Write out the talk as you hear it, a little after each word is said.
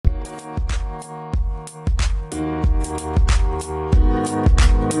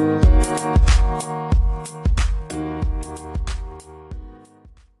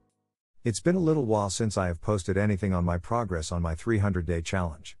It's been a little while since I have posted anything on my progress on my 300-day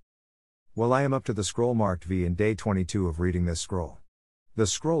challenge. Well, I am up to the scroll marked V in day 22 of reading this scroll. The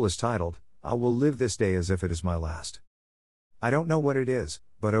scroll is titled, I will live this day as if it is my last. I don't know what it is,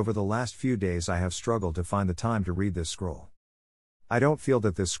 but over the last few days I have struggled to find the time to read this scroll. I don't feel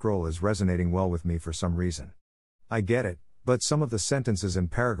that this scroll is resonating well with me for some reason. I get it, but some of the sentences and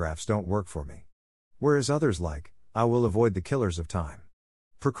paragraphs don't work for me. Whereas others like, I will avoid the killers of time.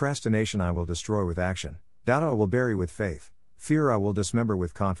 Procrastination I will destroy with action, doubt I will bury with faith, fear I will dismember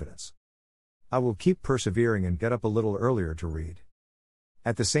with confidence. I will keep persevering and get up a little earlier to read.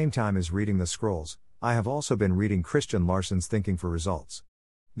 At the same time as reading the scrolls, I have also been reading Christian Larson's Thinking for Results.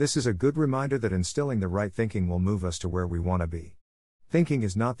 This is a good reminder that instilling the right thinking will move us to where we want to be. Thinking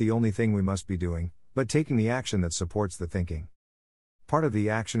is not the only thing we must be doing, but taking the action that supports the thinking. Part of the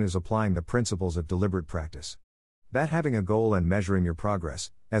action is applying the principles of deliberate practice. That having a goal and measuring your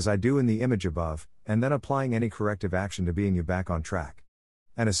progress, as I do in the image above, and then applying any corrective action to being you back on track.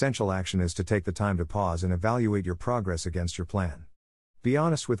 An essential action is to take the time to pause and evaluate your progress against your plan. Be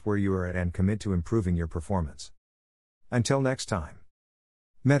honest with where you are at and commit to improving your performance. Until next time.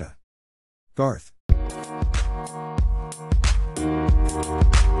 Meta. Garth.